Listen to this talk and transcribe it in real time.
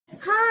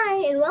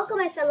Hi and welcome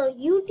my fellow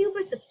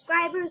YouTubers,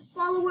 subscribers,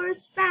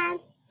 followers,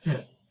 fans,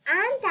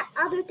 and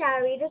other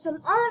tarot readers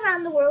from all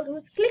around the world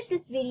who's clicked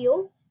this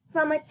video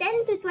from a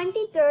 10 to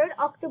 23rd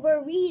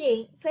October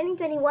reading,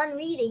 2021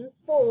 reading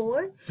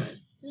for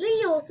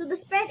Leo. So the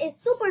spread is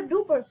super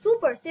duper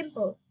super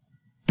simple.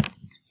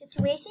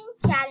 Situation,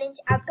 challenge,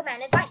 outcome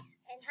and advice.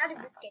 And how did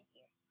this get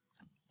here?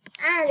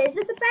 And it's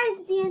a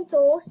surprise at the end,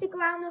 so stick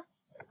around to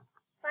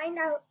find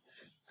out.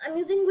 I'm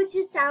using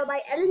Witch's Tarot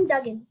by Ellen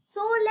Duggan. So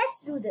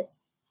let's do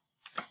this.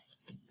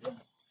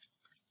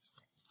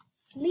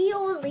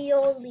 Leo,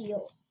 Leo,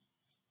 Leo.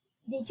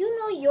 Did you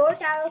know your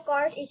tarot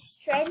card is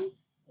Strength,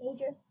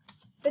 Major?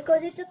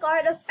 Because it's a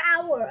card of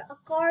power, a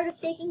card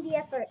of taking the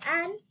effort,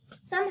 and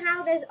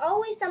somehow there's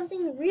always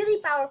something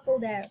really powerful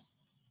there.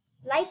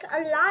 Like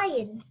a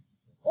lion,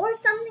 or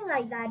something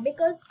like that,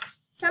 because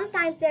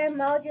sometimes they're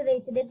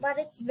modulated, but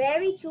it's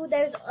very true,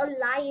 there's a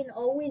lion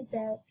always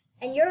there.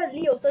 And you're a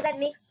Leo, so that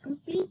makes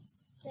complete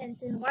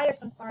sense. And why are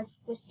some cards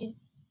twisted?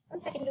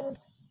 1 second,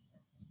 dudes.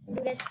 Do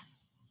that.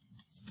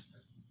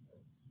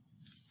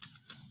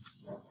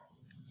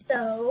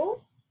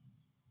 So,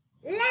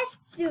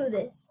 let's do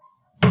this.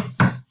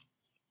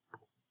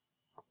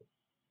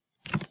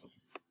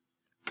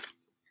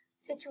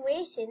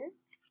 Situation,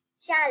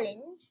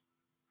 challenge,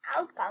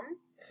 outcome,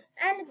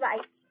 and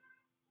advice.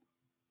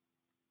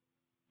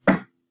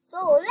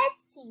 So,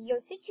 let's see.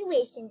 Your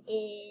situation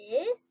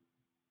is...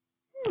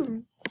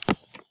 Ten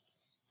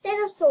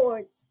of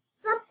Swords.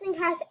 Something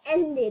has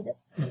ended.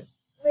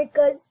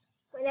 Because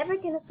whenever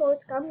Ten of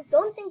Swords comes,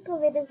 don't think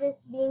of it as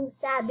it's being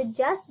sad. It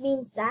just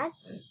means that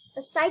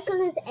a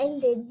cycle has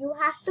ended. You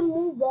have to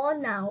move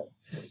on now.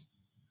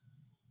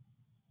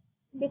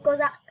 Because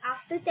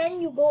after 10,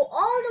 you go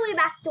all the way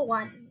back to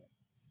 1.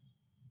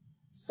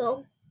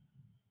 So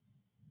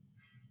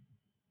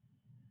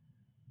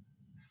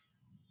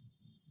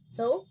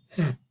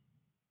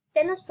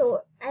 10 of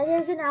Swords, and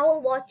there's an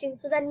owl watching,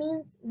 so that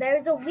means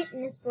there's a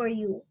witness for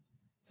you.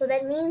 So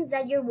that means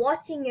that you're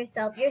watching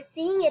yourself, you're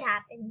seeing it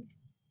happen.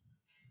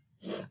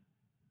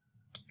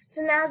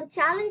 So now the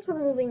challenge for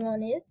moving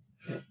on is,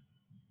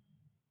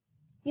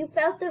 you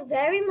felt a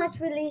very much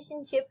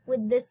relationship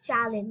with this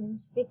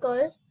challenge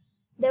because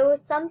there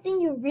was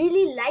something you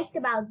really liked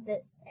about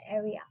this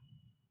area.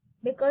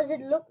 Because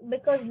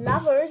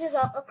Lovers is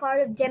a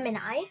card of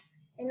Gemini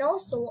and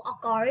also a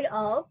card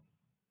of,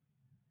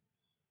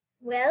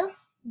 well,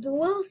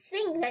 dual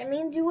sync. That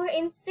means you were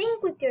in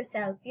sync with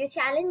yourself. Your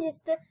challenge is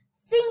to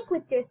sync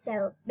with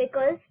yourself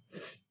because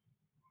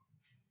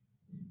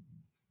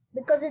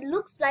it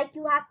looks like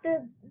you have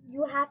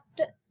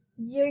to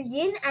your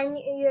yin and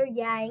your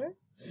yang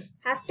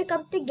have to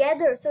come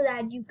together so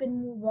that you can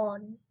move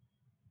on.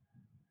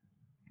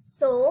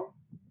 So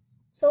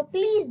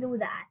please do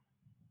that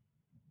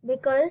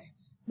because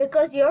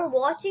you're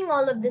watching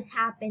all of this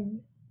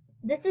happen.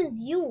 This is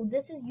you.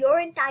 This is your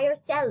entire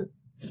self.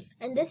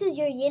 And this is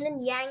your yin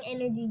and yang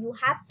energy. You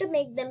have to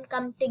make them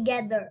come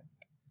together.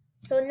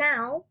 So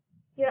now,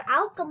 your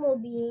outcome will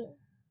be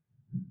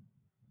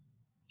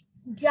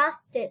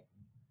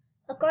Justice.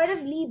 A card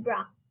of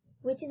Libra,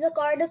 which is a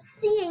card of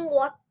seeing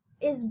what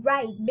is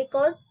right.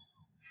 Because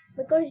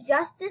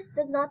justice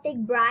does not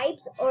take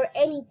bribes or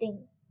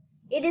anything.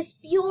 It is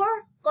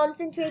pure,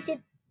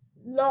 concentrated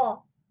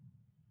law.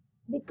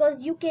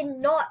 Because you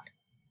cannot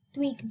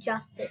tweak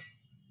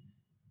justice.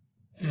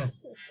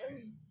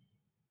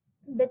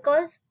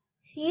 Because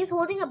she is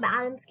holding a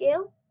balance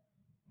scale,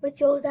 which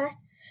shows that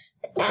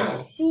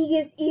she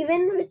gives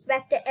even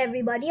respect to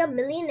everybody, a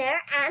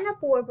millionaire and a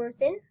poor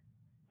person.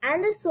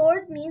 And the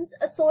sword means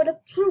a sword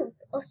of truth,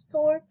 a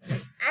sword,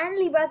 and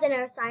Libra's an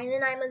air sign,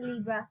 and I'm a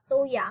Libra,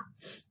 so yeah.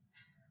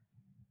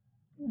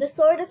 The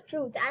sword of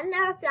truth, and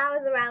there are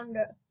flowers around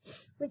her,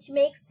 which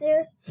makes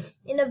her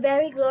in a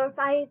very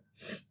glorified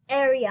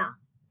area.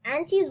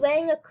 And she's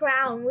wearing a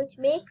crown, which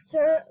makes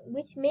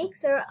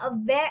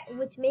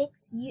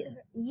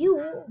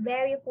you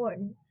very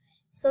important.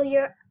 So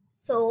your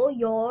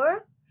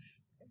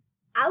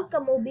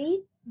outcome will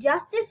be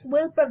justice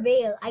will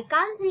prevail. I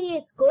can't say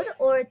it's good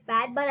or it's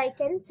bad, but I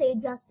can say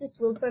justice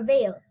will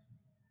prevail.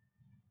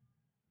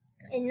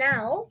 And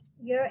now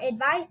your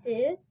advice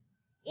is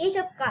 8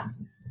 of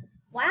Cups.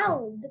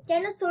 Wow, the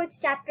 10 of Swords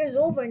chapter is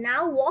over.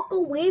 Now walk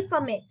away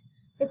from it.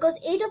 Because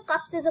 8 of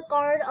Cups is a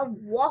card of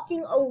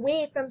walking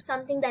away from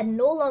something that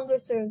no longer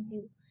serves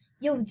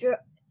you.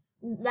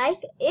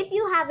 Like, if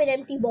you have an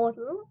empty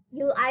bottle,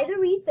 you'll either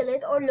refill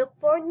it or look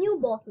for a new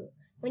bottle.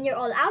 When you're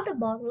all out of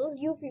bottles,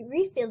 you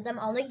refill them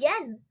all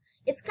again.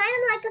 It's kind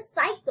of like a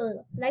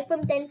cycle, like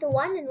from 10 to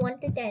 1 and 1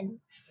 to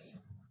 10.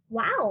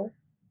 Wow.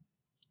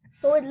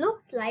 So it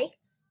looks like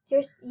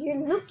you're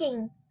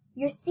seeing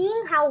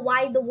how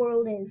wide the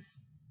world is.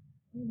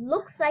 It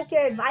looks like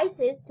your advice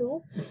is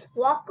to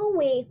walk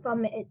away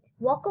from it.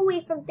 Walk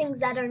away from things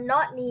that are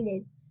not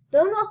needed.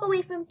 Don't walk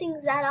away from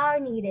things that are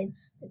needed.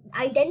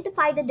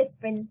 Identify the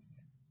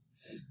difference.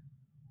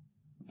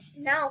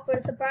 Now for a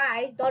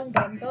surprise. Dun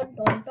dun dun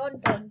dun dun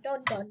dun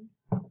dun dun.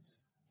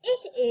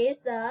 It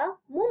is a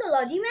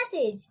Moonology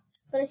message.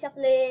 I'm gonna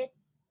shuffle it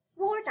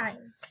 4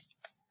 times.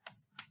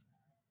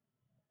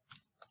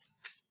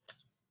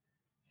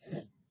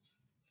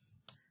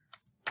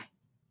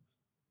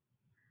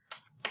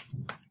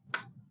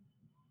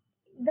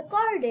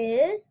 word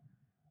is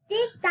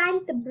take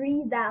time to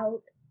breathe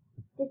out.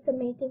 This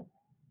amazing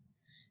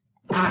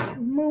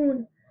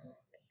moon.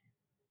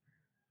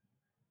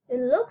 It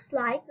looks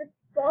like the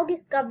fog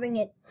is covering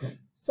it.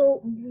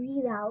 So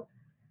breathe out.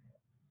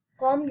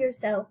 Calm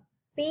yourself.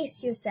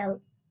 Pace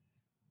yourself.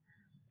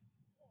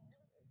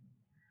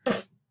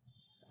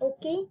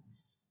 Okay?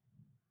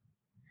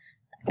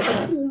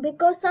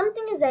 Because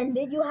something is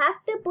ended, you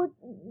have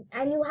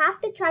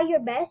to try your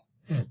best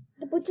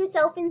to put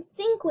yourself in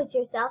sync with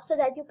yourself so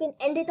that you can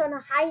end it on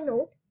a high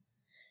note.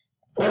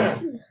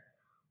 And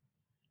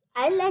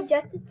let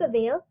justice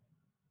prevail.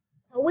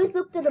 Always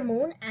look to the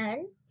moon,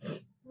 and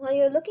while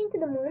you're looking to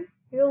the moon,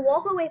 you'll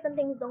walk away from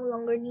things no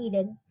longer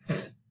needed.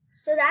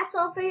 So that's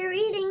all for your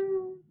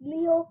reading,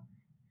 Leo.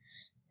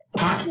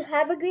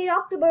 Have a great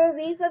October.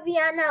 V for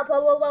Vienna.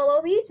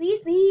 Peace,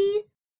 peace, peace.